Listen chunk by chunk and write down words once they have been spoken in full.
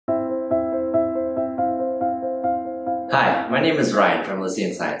Hi, my name is Ryan from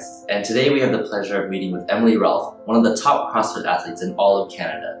Allysian Sciences, and today we have the pleasure of meeting with Rolfe, one of the top CrossFit athletes in all of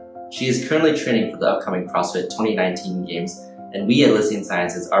Canada. She is currently training for the upcoming CrossFit 2019 Games, and we at Allysian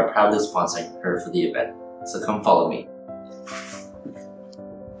Sciences are proudly sponsoring her for the event. So come follow me.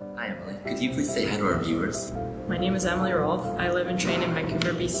 Hi Emily, could you please say hi to our viewers? My name is Rolfe. I live and train in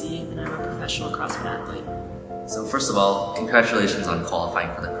Vancouver, BC, and I'm a professional CrossFit athlete. So first of all, congratulations on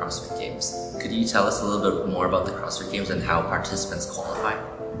qualifying for the CrossFit Games. Could you tell us a little bit more about the CrossFit Games and how participants qualify?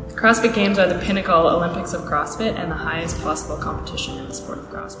 The CrossFit Games are the pinnacle Olympics of CrossFit and the highest possible competition in the sport of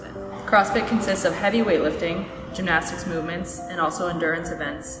CrossFit. CrossFit consists of heavy weightlifting, gymnastics movements, and also endurance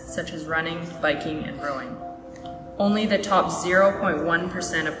events such as running, biking, and rowing. Only the top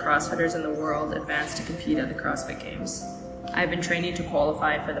 0.1% of CrossFitters in the world advance to compete at the CrossFit Games. I've been training to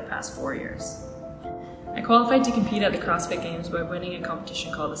qualify for the past 4 years. I qualified to compete at the CrossFit Games by winning a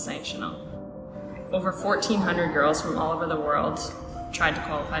competition called the Sanctional. Over 1,400 girls from all over the world tried to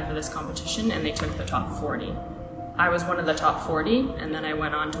qualify for this competition, and they took the top 40. I was one of the top 40, and then I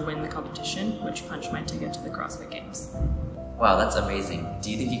went on to win the competition, which punched my ticket to the CrossFit Games. Wow, that's amazing. Do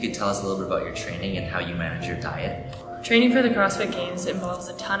you think you could tell us a little bit about your training and how you manage your diet? Training for the CrossFit Games involves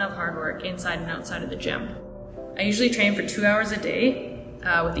a ton of hard work inside and outside of the gym. I usually train for 2 hours a day,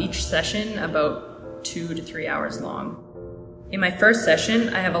 with each session about 2 to 3 hours long. In my first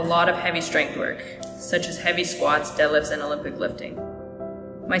session, I have a lot of heavy strength work, such as heavy squats, deadlifts, and Olympic lifting.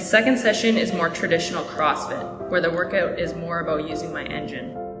 My second session is more traditional CrossFit, where the workout is more about using my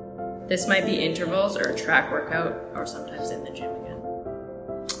engine. This might be intervals or a track workout, or sometimes in the gym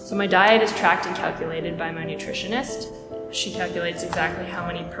again. So my diet is tracked and calculated by my nutritionist. She calculates exactly how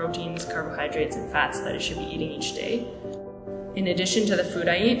many proteins, carbohydrates, and fats that I should be eating each day. In addition to the food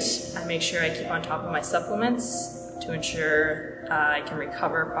I eat, I make sure I keep on top of my supplements to ensure I can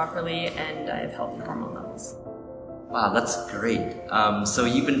recover properly and I have healthy hormone levels. Wow, that's great. So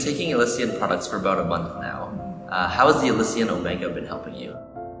you've been taking Allysian products for about a month now. How has the Allysian Omega been helping you?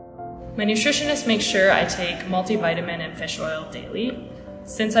 My nutritionist makes sure I take multivitamin and fish oil daily.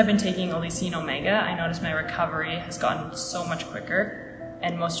 Since I've been taking Allysian Omega, I noticed my recovery has gotten so much quicker,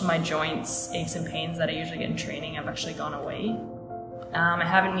 and most of my joints, aches, and pains that I usually get in training have actually gone away. I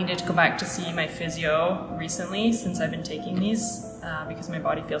haven't needed to go back to see my physio recently since I've been taking these because my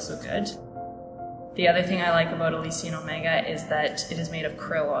body feels so good. The other thing I like about Allysian Omega is that it is made of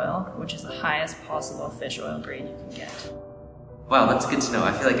krill oil, which is the highest possible fish oil grade you can get. Wow, that's good to know.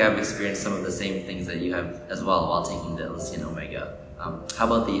 I feel like I've experienced some of the same things that you have as well while taking the Allysian Omega. How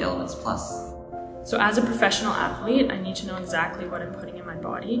about the Elements Plus? So as a professional athlete, I need to know exactly what I'm putting in my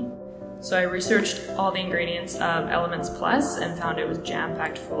body. So I researched all the ingredients of Elements Plus and found it was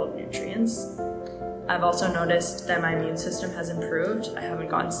jam-packed full of nutrients. I've also noticed that my immune system has improved. I haven't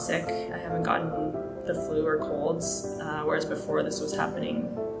gotten sick, I haven't gotten the flu or colds, whereas before this was happening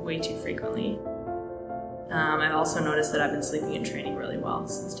way too frequently. I've also noticed that I've been sleeping and training really well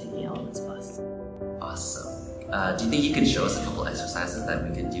since taking Elements Plus. Awesome. Do you think you could show us a couple exercises that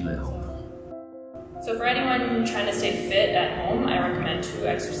we could do at home? So for anyone trying to stay fit at home, I recommend 2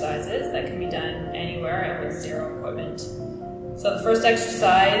 exercises that can be done anywhere and with 0 equipment. So the first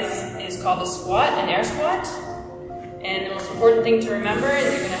exercise is called a squat, an air squat. And the most important thing to remember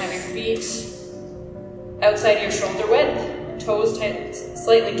is you're going to have your feet outside your shoulder width, toes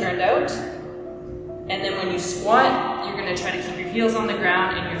slightly turned out. And then when you squat, you're going to try to keep your heels on the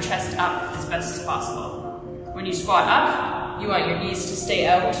ground and your chest up as best as possible. When you squat up, you want your knees to stay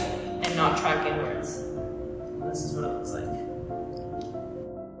out and not track inwards. This is what it looks like.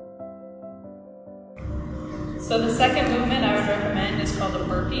 So the second movement I would recommend is called a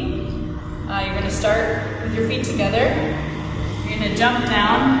burpee. You're going to start with your feet together. You're going to jump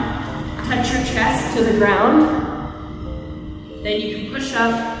down, touch your chest to the ground. Then you can push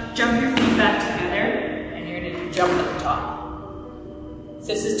up, jump your feet back together, and you're going to jump at the top. If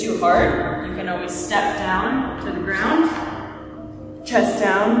this is too hard, you can always step down to the ground, chest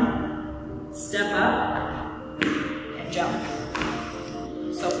down, step up, and jump.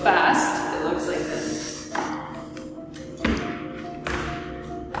 So fast, it looks like this.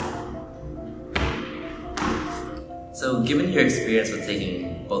 So given your experience with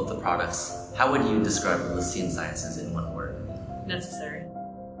taking both the products, how would you describe Allysian Sciences in one word? Necessary.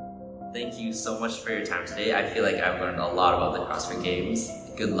 Thank you so much for your time today. I feel like I've learned a lot about the CrossFit Games.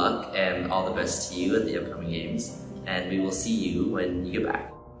 Good luck and all the best to you at the upcoming Games. And we will see you when you get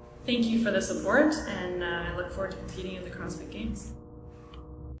back. Thank you for the support, and I look forward to competing in the CrossFit Games.